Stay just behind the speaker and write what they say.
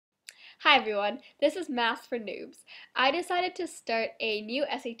Hi everyone, this is Math for Noobs. I decided to start a new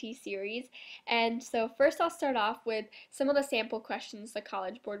SAT series, and so first I'll start off with some of the sample questions the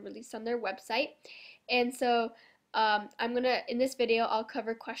College Board released on their website. And so in this video, I'll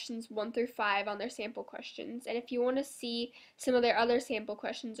cover questions 1 through 5 on their sample questions. And if you want to see some of their other sample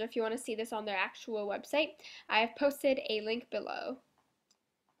questions, or if you want to see this on their actual website, I have posted a link below.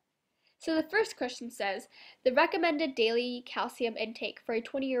 So the first question says, the recommended daily calcium intake for a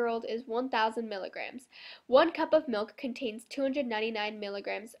 20-year-old is 1,000 milligrams. 1 cup of milk contains 299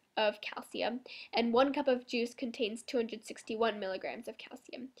 milligrams of calcium, and 1 cup of juice contains 261 milligrams of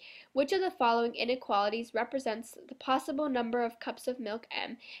calcium. Which of the following inequalities represents the possible number of cups of milk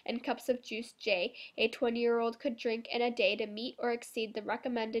M and cups of juice J a 20-year-old could drink in a day to meet or exceed the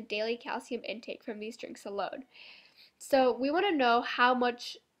recommended daily calcium intake from these drinks alone? So we want to know how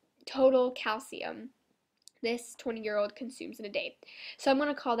much total calcium this 20-year-old consumes in a day. So I'm going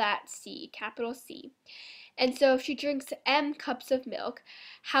to call that C, capital C. And so if she drinks M cups of milk,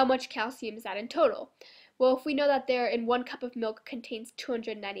 how much calcium is that in total? Well, if we know that there in 1 cup of milk contains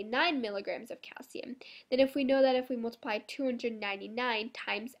 299 milligrams of calcium, then if we know that if we multiply 299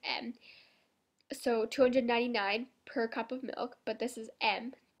 times M, so 299 per cup of milk, but this is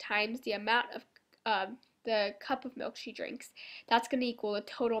M, times the amount of the cup of milk she drinks, that's going to equal the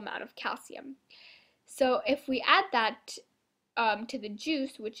total amount of calcium. So if we add that to the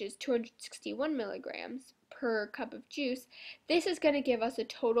juice, which is 261 milligrams per cup of juice, this is going to give us a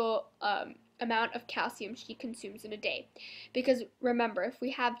total amount of calcium she consumes in a day. Because remember, if we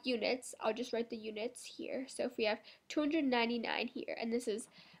have units, I'll just write the units here. So if we have 299 here, and this is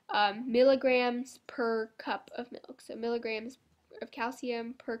milligrams per cup of milk, so milligrams of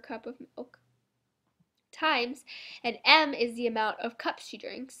calcium per cup of milk, times, and M is the amount of cups she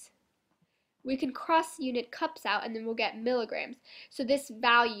drinks. We can cross unit cups out and then we'll get milligrams. So this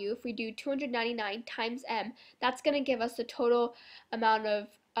value, if we do 299 times M, that's going to give us the total amount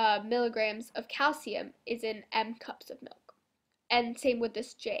of milligrams of calcium is in M cups of milk. And same with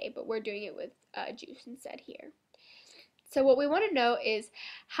this J, but we're doing it with juice instead here. So what we want to know is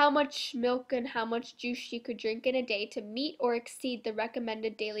how much milk and how much juice she could drink in a day to meet or exceed the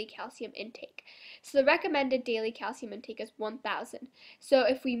recommended daily calcium intake. So the recommended daily calcium intake is 1,000. So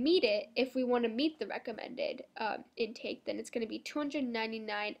if we want to meet the recommended intake, then it's going to be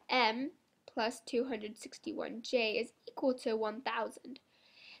 299 M plus 261 J is equal to 1,000.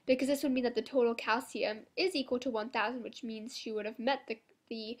 Because this would mean that the total calcium is equal to 1,000, which means she would have met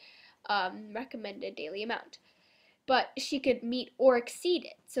the recommended daily amount. But she could meet or exceed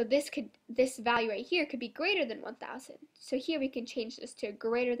it. So this value right here could be greater than 1,000. So here we can change this to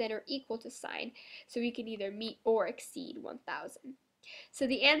greater than or equal to sign. So we can either meet or exceed 1,000. So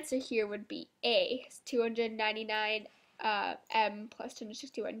the answer here would be A, 299 M plus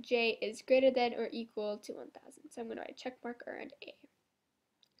 261 J is greater than or equal to 1,000. So I'm going to write check mark around A.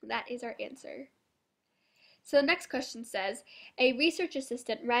 That is our answer. So the next question says, a research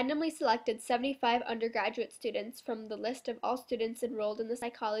assistant randomly selected 75 undergraduate students from the list of all students enrolled in the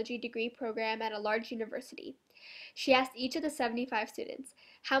psychology degree program at a large university. She asked each of the 75 students,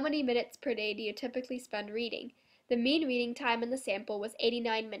 how many minutes per day do you typically spend reading? The mean reading time in the sample was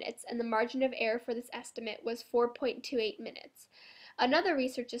 89 minutes, and the margin of error for this estimate was 4.28 minutes. Another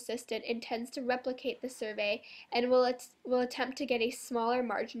research assistant intends to replicate the survey and will attempt to get a smaller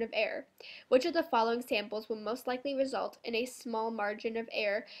margin of error. Which of the following samples will most likely result in a small margin of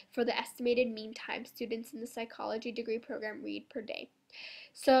error for the estimated mean time students in the psychology degree program read per day?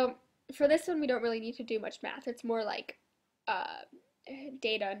 So for this one, we don't really need to do much math. It's more like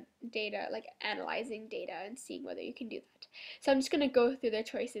data, like analyzing data and seeing whether you can do that. So I'm just going to go through the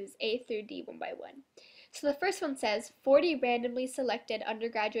choices A through D one by one. So the first one says 40 randomly selected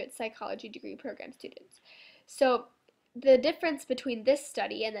undergraduate psychology degree program students. So the difference between this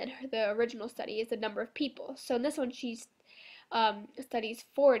study and then the original study is the number of people. So in this one she studies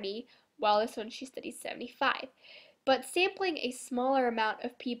 40, while this one she studies 75. But sampling a smaller amount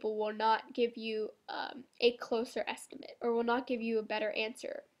of people will not give you a closer estimate, or will not give you a better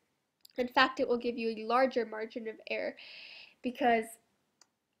answer. In fact, it will give you a larger margin of error, because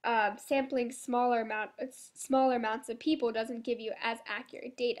sampling smaller amounts of people doesn't give you as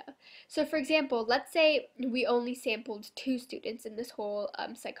accurate data. So for example, let's say we only sampled 2 students in this whole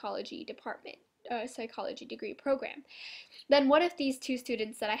psychology department, psychology degree program. Then what if these 2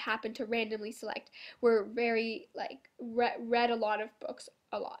 students that I happen to randomly select were very, read a lot of books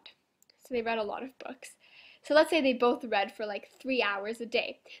a lot. So they read a lot of books. So let's say they both read for like 3 hours a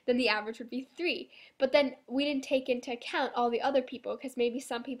day. Then the average would be 3. But then we didn't take into account all the other people, because maybe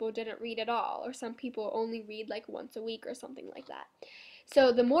some people didn't read at all, or some people only read like once a week or something like that.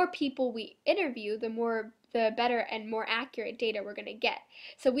 So the more people we interview, the better and more accurate data we're going to get.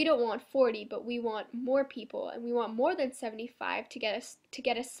 So we don't want 40, but we want more people, and we want more than 75 to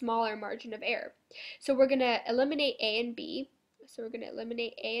get a smaller margin of error. So we're going to eliminate A and B. So we're going to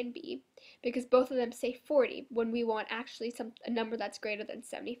eliminate A and B because both of them say 40 when we want actually a number that's greater than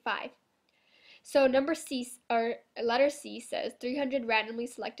 75. So number C, or letter C, says 300 randomly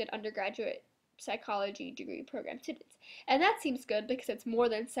selected undergraduate psychology degree program students. And that seems good because it's more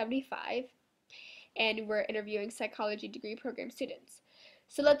than 75 and we're interviewing psychology degree program students.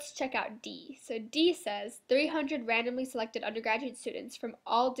 So let's check out D. So D says 300 randomly selected undergraduate students from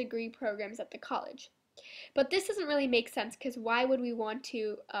all degree programs at the college. But this doesn't really make sense because why would we want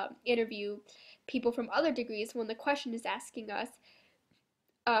to interview people from other degrees when the question is asking us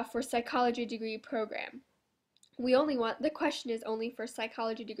for psychology degree program? The question is only for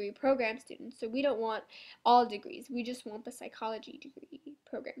psychology degree program students, so we don't want all degrees. We just want the psychology degree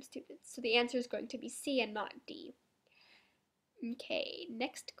program students. So the answer is going to be C and not D. Okay,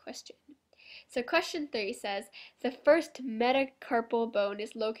 next question. So question 3 says, the first metacarpal bone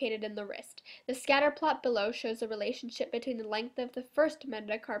is located in the wrist. The scatter plot below shows the relationship between the length of the first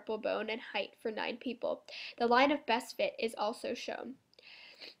metacarpal bone and height for 9 people. The line of best fit is also shown.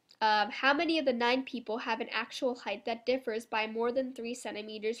 How many of the 9 people have an actual height that differs by more than 3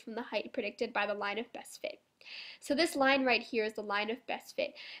 centimeters from the height predicted by the line of best fit? So this line right here is the line of best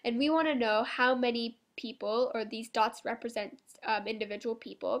fit, and we want to know how many people, or these dots represent individual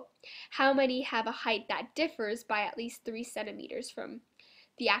people, how many have a height that differs by at least 3 centimeters from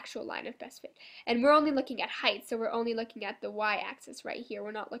the actual line of best fit. And we're only looking at height, so we're only looking at the y-axis right here.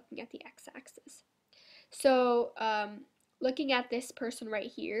 We're not looking at the x-axis. So looking at this person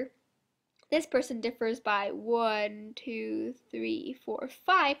right here, this person differs by 1, 2, 3, 4,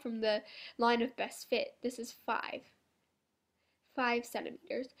 5 from the line of best fit. This is 5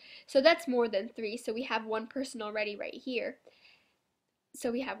 centimeters. So that's more than 3, so we have one person already right here. So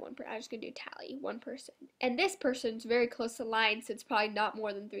we have one person. I'm just going to do tally, one person. And this person's very close to the line, so it's probably not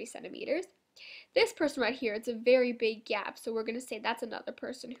more than 3 centimeters. This person right here, it's a very big gap, so we're going to say that's another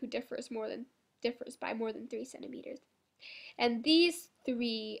person who differs by more than 3 centimeters. And these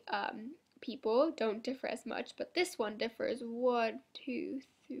 3 people don't differ as much, but this one differs 1, 2,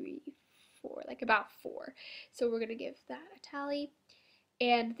 3, 4, like about 4. So we're going to give that a tally.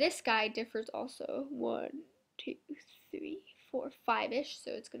 And this guy differs also 1, 2, 3, 4, 5-ish,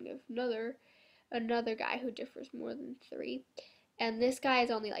 so it's going to give another guy who differs more than 3. And this guy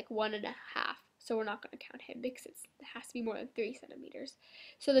is only like 1.5, so we're not going to count him because it has to be more than 3 centimeters.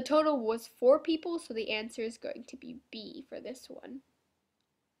 So the total was 4 people, so the answer is going to be B for this one.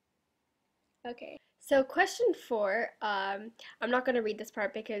 Okay, so question 4, I'm not going to read this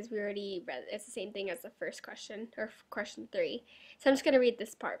part because we already read it. It's the same thing as the first question, or question 3. So I'm just going to read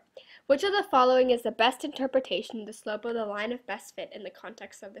this part. Which of the following is the best interpretation of the slope of the line of best fit in the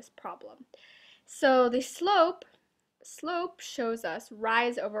context of this problem? So the slope shows us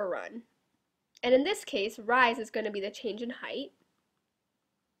rise over run. And in this case, rise is going to be the change in height.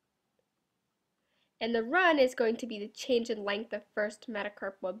 And the run is going to be the change in length of first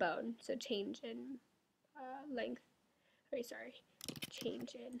metacarpal bone. So change in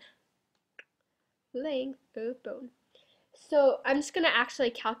change in length of bone. So I'm just going to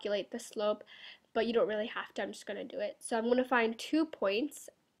actually calculate the slope, but you don't really have to. I'm just going to do it. So I'm going to find 2 points.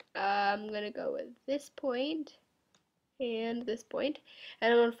 I'm going to go with this point and this point,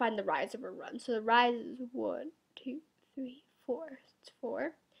 and I'm going to find the rise over run. So the rise is 1, 2, 3, 4. It's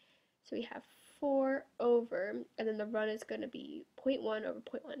 4. So we have 4 over, and then the run is going to be 0.1 over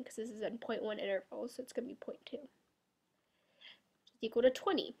 0.1 because this is in 0.1 intervals, so it's going to be 0.2. Equal to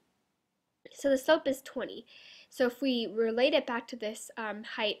 20. So the slope is 20. So if we relate it back to this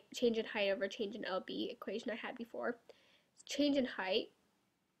change in height over change in LB equation I had before, change in height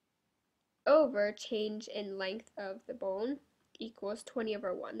over change in length of the bone equals 20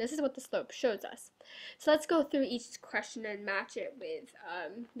 over 1. This is what the slope shows us. So let's go through each question and match it with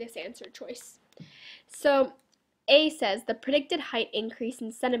this answer choice. So A says the predicted height increase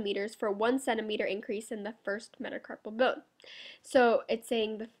in centimeters for 1 centimeter increase in the first metacarpal bone. So it's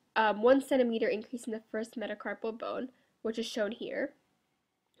saying the 1 centimeter increase in the first metacarpal bone, which is shown here.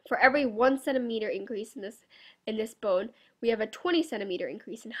 For every 1 centimeter increase in this bone, we have a 20 centimeter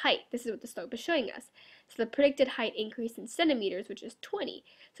increase in height. This is what the slope is showing us. So the predicted height increase in centimeters, which is 20.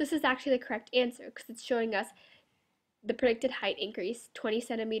 So this is actually the correct answer because it's showing us the predicted height increase, 20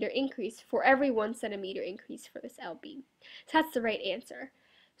 centimeter increase for every 1 centimeter increase for this LB. So that's the right answer.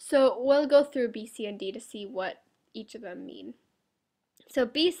 So we'll go through B, C, and D to see what each of them mean. So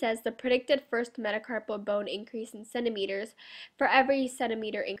B says the predicted first metacarpal bone increase in centimeters for every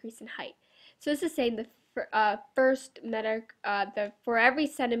centimeter increase in height. So this is saying the for every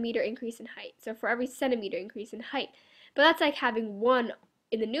centimeter increase in height. So for every centimeter increase in height. But that's like having 1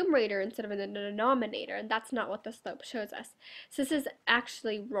 in the numerator instead of in the denominator, and that's not what the slope shows us. So this is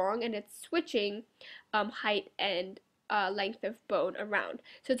actually wrong, and it's switching height and length of bone around.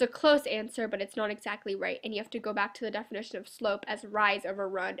 So it's a close answer, but it's not exactly right, and you have to go back to the definition of slope as rise over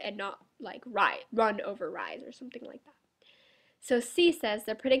run and not like run over rise or something like that. So C says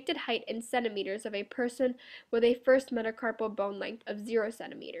the predicted height in centimeters of a person with a first metacarpal bone length of 0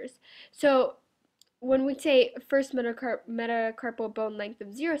 centimeters. So when we say first metacarpal bone length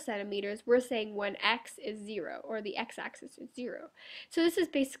of 0 centimeters, we're saying when x is 0, or the x-axis is 0. So this is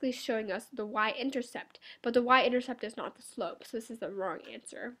basically showing us the y-intercept, but the y-intercept is not the slope, so this is the wrong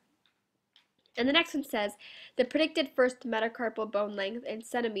answer. And the next one says, the predicted first metacarpal bone length in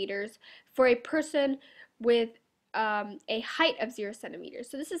centimeters for a person with a height of 0 centimeters.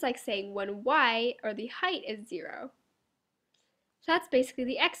 So this is like saying when y, or the height, is 0. So that's basically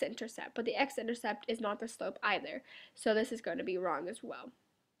the x-intercept, but the x-intercept is not the slope either. So this is going to be wrong as well.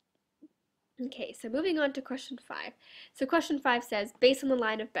 Okay, so moving on to question 5. So question 5 says, based on the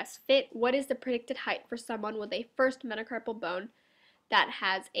line of best fit, what is the predicted height for someone with a first metacarpal bone that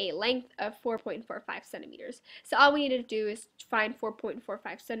has a length of 4.45 centimeters? So all we need to do is find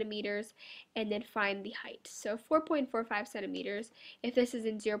 4.45 centimeters and then find the height. So 4.45 centimeters, if this is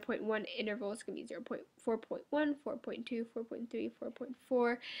in 0.1 interval, it's going to be 4.1, 4.2, 4.3,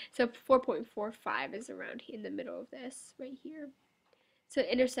 4.4. So 4.45 is around in the middle of this, right here. So it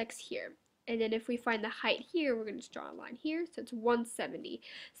intersects here. And then if we find the height here, we're going to just draw a line here. So it's 170.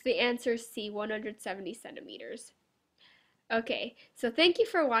 So the answer is C, 170 centimeters. Okay, so thank you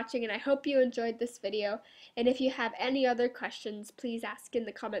for watching, and I hope you enjoyed this video. And if you have any other questions, please ask in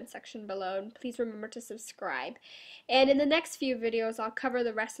the comment section below, and please remember to subscribe. And in the next few videos, I'll cover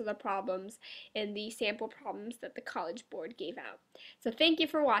the rest of the problems and the sample problems that the College Board gave out. So thank you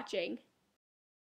for watching.